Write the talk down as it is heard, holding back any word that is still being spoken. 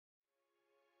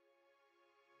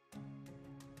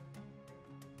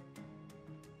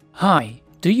Hi,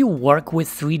 do you work with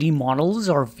 3D models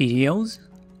or videos?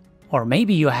 Or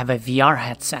maybe you have a VR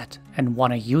headset and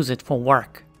want to use it for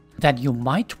work. Then you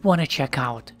might want to check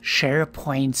out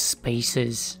SharePoint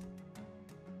Spaces.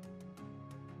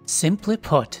 Simply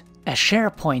put, a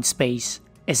SharePoint space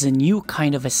is a new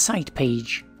kind of a site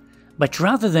page, but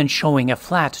rather than showing a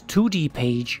flat 2D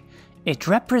page, it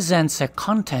represents a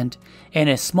content in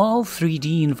a small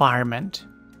 3D environment.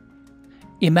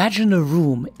 Imagine a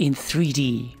room in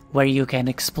 3D where you can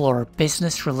explore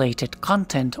business-related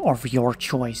content of your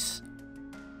choice.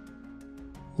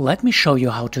 Let me show you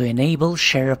how to enable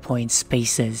SharePoint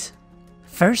Spaces.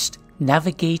 First,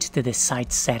 navigate to the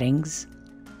site settings,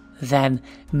 then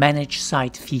manage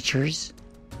site features,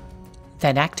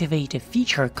 then activate a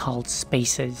feature called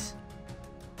Spaces.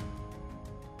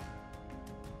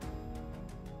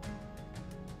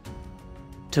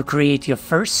 To create your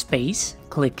first space,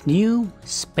 click New,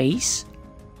 Space.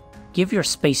 Give your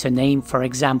space a name, for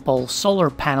example, Solar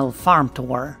Panel Farm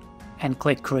Tour, and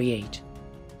click Create.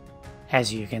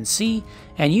 As you can see,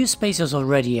 a new space is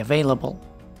already available,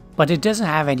 but it doesn't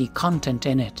have any content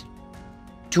in it.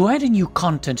 To add a new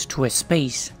content to a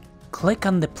space, click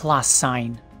on the plus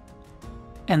sign,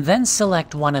 and then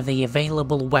select one of the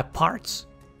available web parts.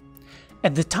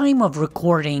 At the time of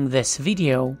recording this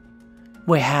video,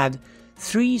 we had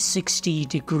 360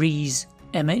 degrees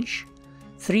image,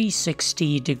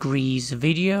 360 degrees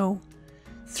video,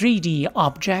 3D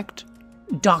object,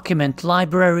 document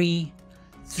library,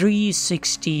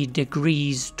 360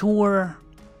 degrees tour.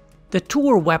 The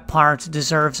tour web part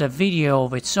deserves a video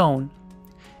of its own.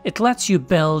 It lets you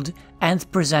build and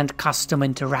present custom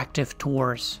interactive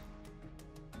tours.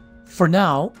 For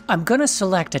now, I'm gonna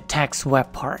select a text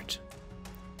web part.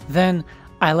 Then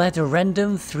I'll add a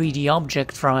random 3D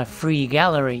object from a free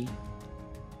gallery.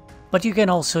 But you can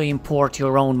also import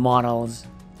your own models.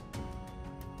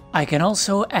 I can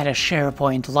also add a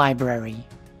SharePoint library.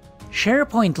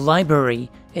 SharePoint library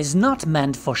is not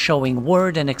meant for showing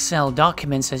Word and Excel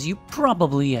documents as you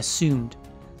probably assumed.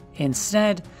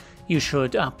 Instead, you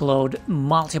should upload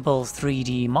multiple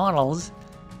 3D models,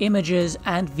 images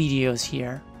and videos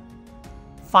here.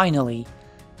 Finally,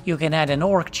 you can add an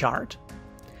org chart.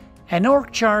 An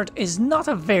org chart is not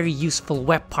a very useful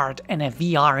web part in a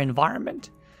VR environment,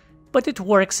 but it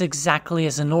works exactly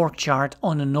as an org chart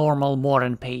on a normal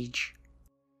modern page.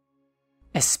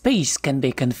 A space can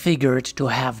be configured to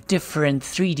have different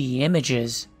 3D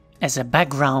images as a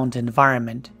background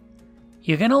environment.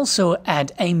 You can also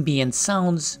add ambient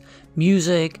sounds,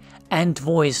 music, and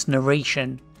voice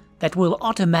narration that will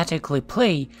automatically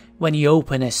play when you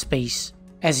open a space.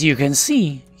 As you can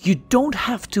see, you don't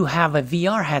have to have a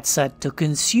VR headset to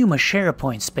consume a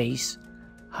SharePoint space.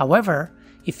 However,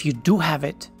 if you do have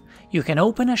it, you can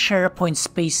open a SharePoint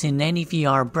space in any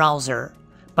VR browser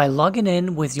by logging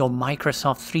in with your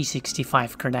Microsoft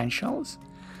 365 credentials.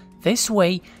 This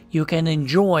way, you can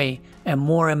enjoy a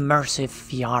more immersive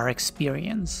VR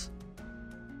experience.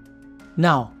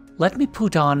 Now, let me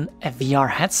put on a VR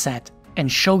headset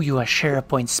and show you a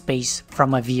SharePoint space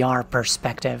from a VR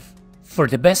perspective. For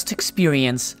the best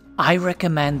experience, I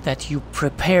recommend that you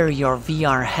prepare your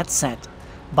VR headset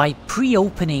by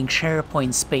pre-opening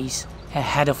SharePoint Space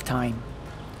ahead of time.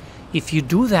 If you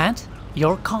do that,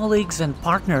 your colleagues and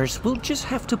partners will just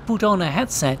have to put on a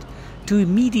headset to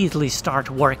immediately start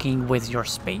working with your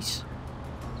space.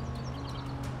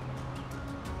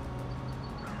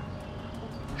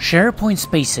 SharePoint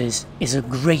Spaces is a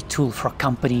great tool for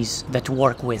companies that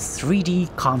work with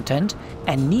 3D content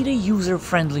and need a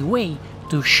user-friendly way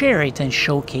to share it and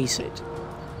showcase it.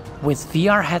 With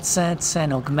VR headsets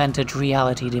and augmented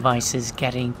reality devices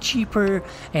getting cheaper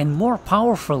and more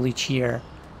powerful each year,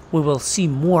 we will see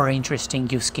more interesting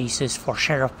use cases for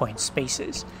SharePoint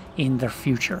Spaces in the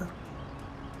future.